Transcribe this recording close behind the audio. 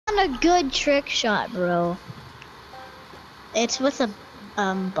A good trick shot, bro. It's with a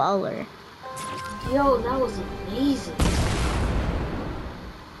baller. Yo, that was amazing.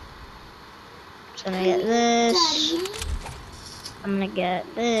 So I'm gonna get this. Daddy. I'm gonna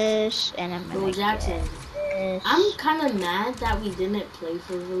get this, and I'm gonna Bro, Jackson, get this. I'm kind of mad that we didn't play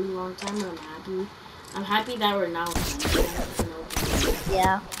for a really long time, but I'm happy. I'm happy that we're now friends again, you know.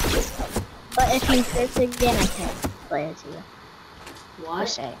 Yeah. But if you curse again, I can't play as you. What?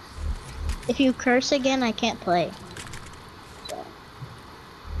 Just say. If you curse again, I can't play. So.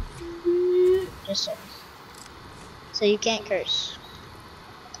 Just say. So you can't curse.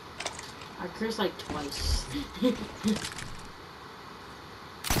 I cursed like twice.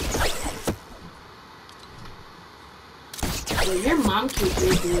 Wait, your mom keeps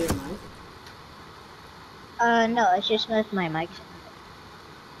raising your mic? No, it's just with my mic.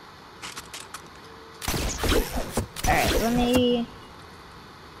 Alright, let me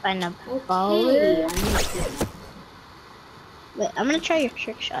find a baller. Wait, I'm gonna try your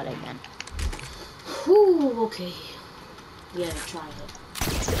trick shot again. Whew, okay. Yeah, try it.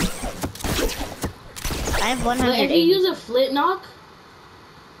 I have 100. But if you use a flint knock,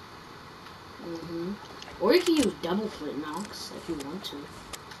 or you can use double flint knocks if you want to.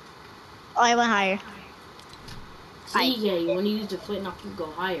 Oh, I went higher. See, yeah, when you use the flint knock, you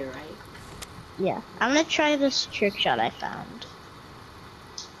go higher, right? Yeah, I'm gonna try this trick shot I found.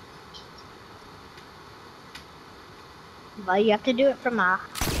 But you have to do it from a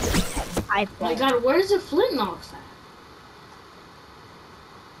high point. Oh my god, where's the flint knocks at?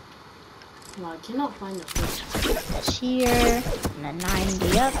 Well, I cannot find the flint. Put this here, and then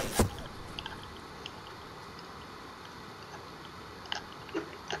 90 up.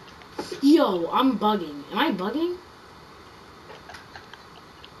 Yo, I'm bugging. Am I bugging?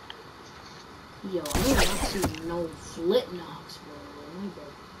 Yo, I don't want to see no flint knocks, bro. Am I bugging?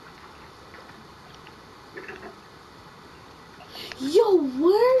 Yo,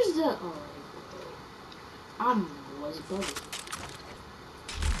 where's the... Oh, I was bugging.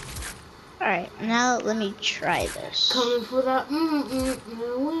 Alright, now let me try this. Coming for that.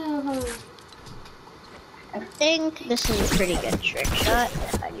 I think this is a pretty good trick shot,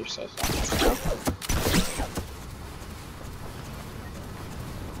 if I do say so myself.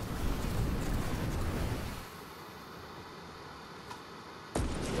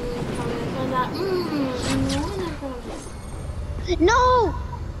 No!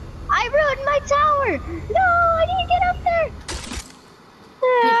 I ruined my tower! No, I didn't get up there!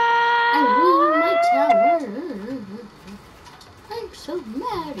 I ruined my tower. I'm so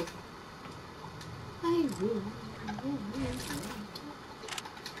mad.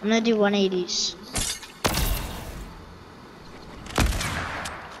 I'm gonna do 180s.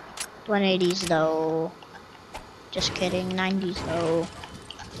 180s though. Just kidding, 90s though.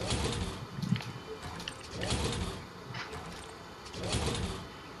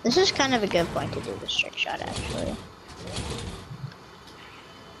 This is kind of a good point to do this trick shot actually.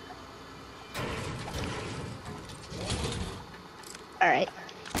 Alright.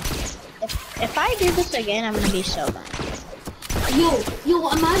 If I do this again, I'm gonna be so bad. Yo,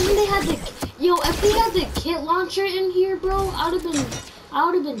 imagine they had if they had the kit launcher in here, bro, I would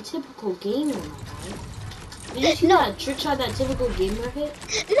have been typical gamer, my guy. Did you see that trick shot that typical gamer hit?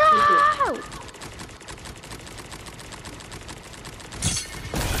 No!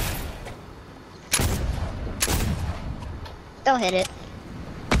 Don't hit it.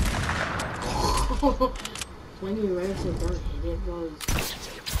 When you're ready to don't hit it, bro.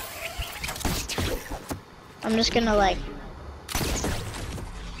 I'm just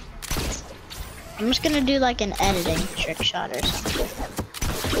gonna do like an editing trick shot or something.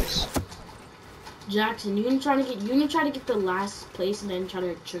 Jackson, you gonna try to get the last place and then try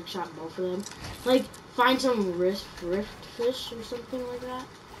to trick shot both of them? Like find some rift fish or something like that?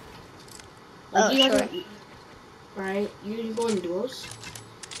 Like sure. Right? You go in duos?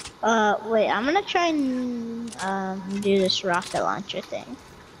 Wait, I'm gonna try and do this rocket launcher thing.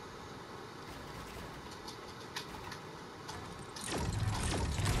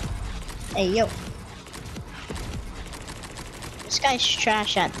 Hey, yo. This guy's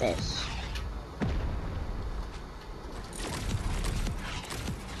trash at this.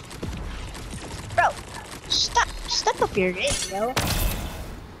 Bro, step up your game, bro.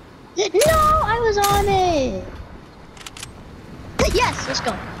 No, I was on it. Yes, let's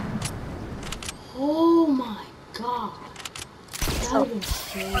go. Oh my god. That would be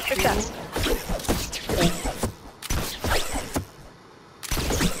so cool.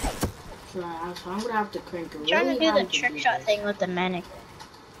 So I'm gonna have to crank it. Trying to do the trick shot thing with the mannequin.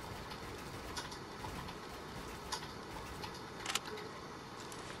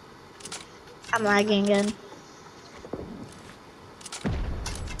 I'm lagging again.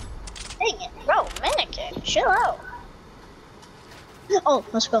 Dang it, bro, Mannequin, chill out. Oh,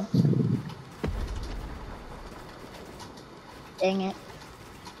 let's go. Dang it.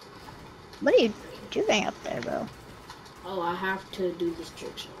 What are you doing up there, bro? Oh, I have to do this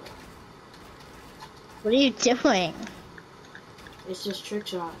trick shot. What are you doing? It's just trick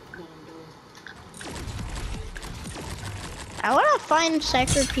shot that I'm doing. I wanna find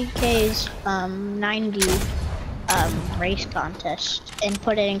Cypher PK's 90 race contest and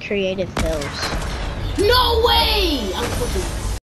put it in creative builds. No way! I'm fucking.